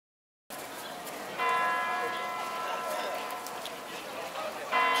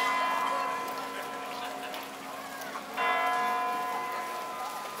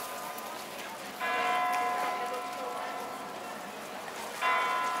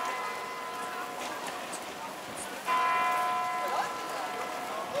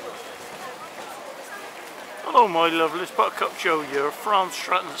Hello my lovelies, Buttercup Joe here from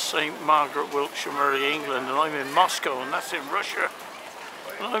Stratton St Margaret, Wiltshire, Murray, England, and I'm in Moscow, and that's in Russia,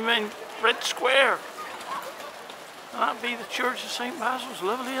 and I'm in Red Square, and that'd be the Church of St Basil's.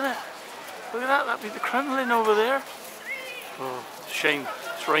 Lovely, isn't it? Look at that, that'd be the Kremlin over there. Oh, shame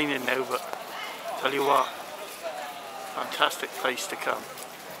it's raining now, but tell you what, fantastic place to come.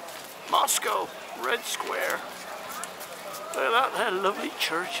 Moscow, Red Square. Look at that lovely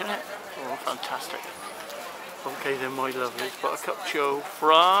church, isn't it? Oh, fantastic. Okay then my lovelies, Buttercup Joe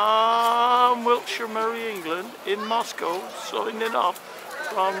from Wiltshire, Murray, England, in Moscow, signing off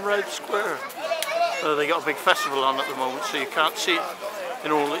from Red Square. They got a big festival on at the moment, so you can't see it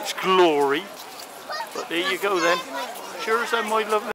in all its glory. But there you go then. Cheers then my lovelies.